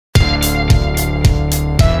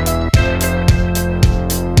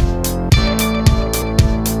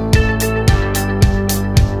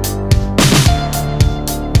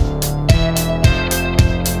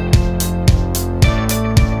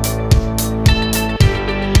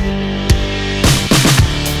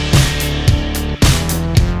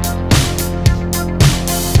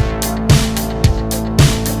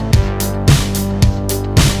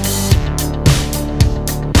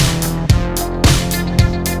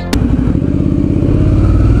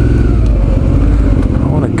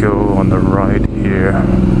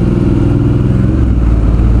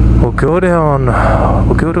go down,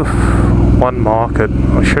 we'll go to one market.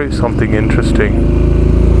 I'll show you something interesting.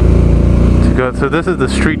 So this is the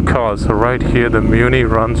streetcars. So right here the Muni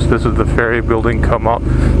runs. This is the ferry building come up.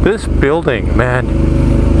 This building, man,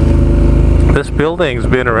 this building's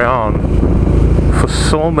been around for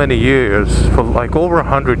so many years, for like over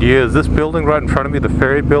 100 years. This building right in front of me, the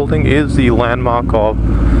ferry building, is the landmark of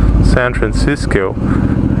San Francisco.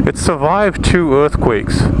 It survived 2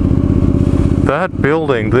 earthquakes. That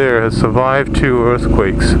building there has survived 2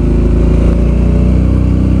 earthquakes.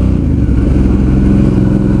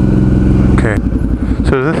 Okay,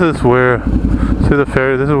 so this is where, see the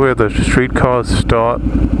ferry, this is where the streetcars start.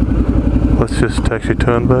 Let's just actually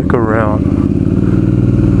turn back around.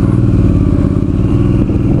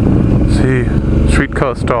 See,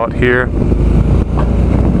 streetcars start here.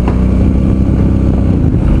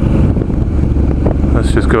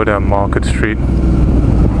 Let's just go down Market Street.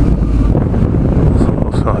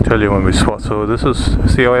 So I'll tell you when we swap. So this is,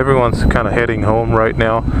 see how everyone's kind of heading home right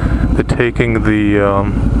now. They're taking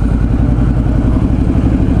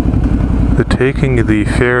the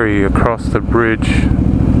ferry across the bridge.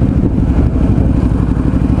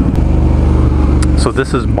 So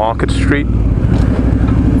this is Market Street.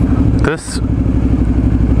 This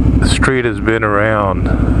street has been around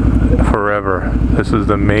forever. This is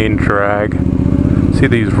the main drag. See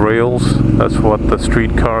these rails? That's what the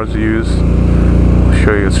streetcars use. I'll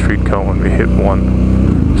show you a streetcar when we hit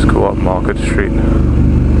one. Let's go up Market Street.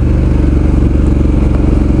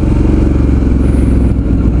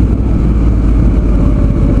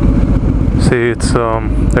 See, it's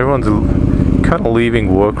everyone's kind of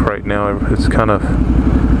leaving work right now. It's kind of,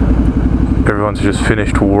 everyone's just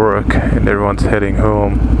finished work and everyone's heading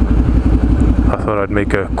home. I thought I'd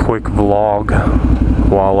make a quick vlog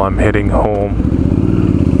while I'm heading home.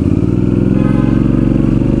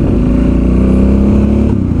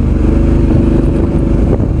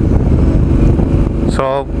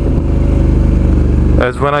 So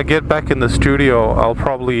as when I get back in the studio, I'll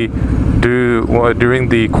probably do, during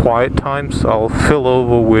the quiet times, I'll fill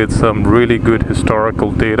over with some really good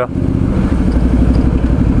historical data.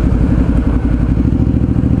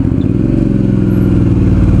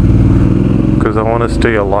 Because I want to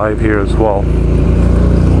stay alive here as well.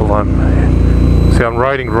 Well, I'm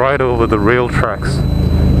riding right over the rail tracks.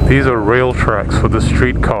 These are rail tracks for the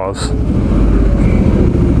streetcars.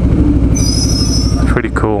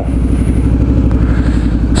 Pretty cool.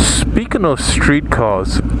 Speaking of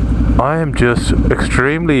streetcars, I am just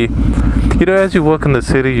extremely, you know, as you work in the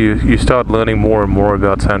city, you start learning more and more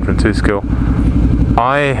about San Francisco.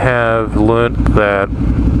 I have learned that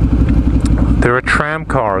there are tram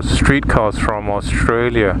cars, streetcars from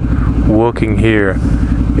Australia working here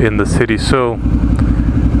in the city. So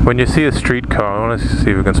when you see a streetcar, I want to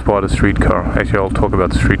see if we can spot a streetcar. Actually, I'll talk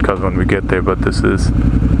about the streetcars when we get there, but this is...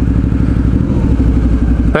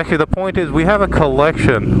 Actually, the point is we have a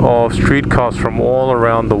collection of streetcars from all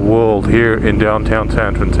around the world here in downtown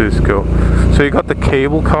San Francisco. So you got the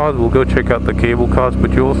cable cars, we'll go check out the cable cars,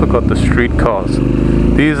 but you also got the streetcars.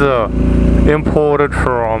 These are imported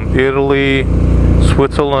from Italy,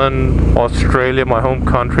 Switzerland, Australia, my home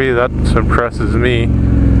country. That impresses me.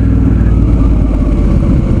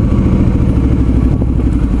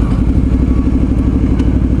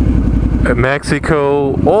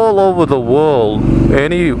 Mexico, all over the world,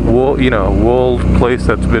 any world place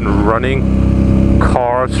that's been running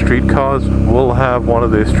streetcars will have one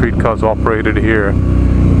of their streetcars operated here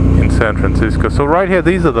in San Francisco. So right here,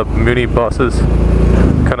 these are the mini buses,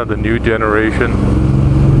 kind of the new generation.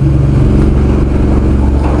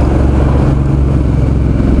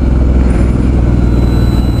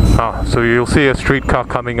 So you'll see a streetcar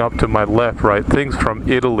coming up to my left, right? Things from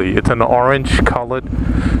Italy. It's an orange colored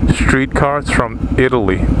streetcar. It's from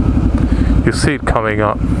Italy. You see it coming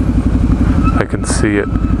up. I can see it.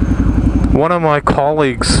 One of my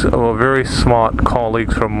colleagues, very smart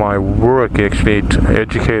colleagues from my work, actually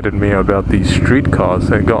educated me about these streetcars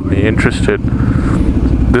and got me interested.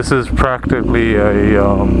 This is practically a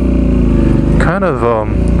kind of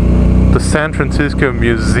the San Francisco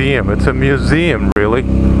Museum. It's a museum, really,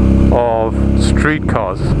 of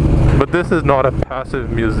streetcars. But this is not a passive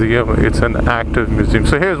museum, it's an active museum.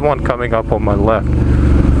 So here's one coming up on my left.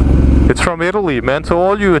 It's from Italy, man. So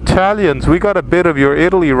all you Italians, we got a bit of your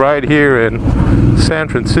Italy right here in San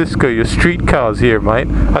Francisco, your streetcars here, mate.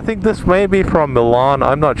 I think this may be from Milan,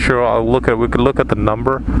 I'm not sure. We could look at the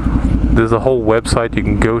number. There's a whole website you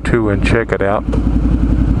can go to and check it out.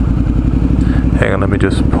 Hang on, let me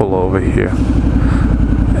just pull over here.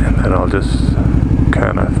 And then I'll just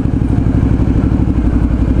kind of...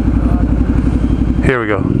 Here we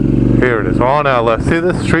go. Here it is on our left. See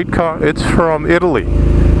this streetcar? It's from Italy.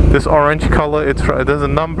 This orange color. There's a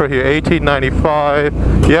number here.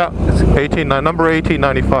 1895. Yeah, it's number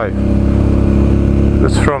 1895.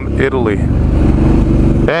 It's from Italy.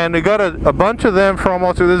 And we got a bunch of them from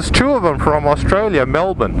Australia. There's 2 of them from Australia,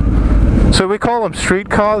 Melbourne. So we call them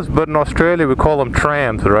streetcars, but in Australia we call them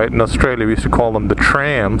trams, right? In Australia we used to call them the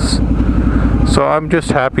trams. So I'm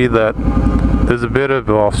just happy that there's a bit of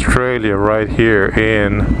Australia right here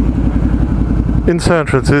in San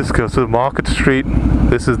Francisco. So Market Street,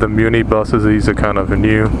 this is the Muni buses. These are kind of a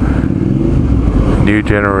new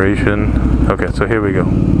generation. Okay, so here we go.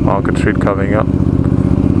 Market Street coming up.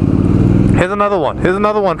 Here's another one. Here's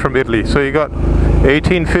another one from Italy. So you got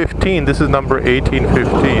 1815. This is number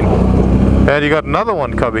 1815. And you got another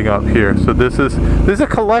one coming up here. So this is a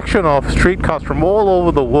collection of streetcars from all over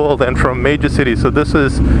the world and from major cities. So this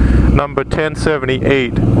is number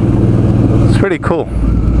 1078. It's pretty cool.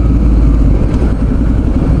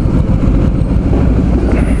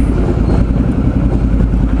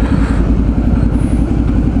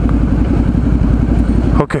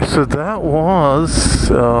 Okay, so that was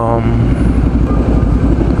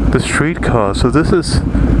the streetcar. So this is,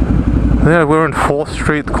 yeah, we're in 4th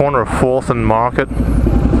Street, the corner of 4th and Market.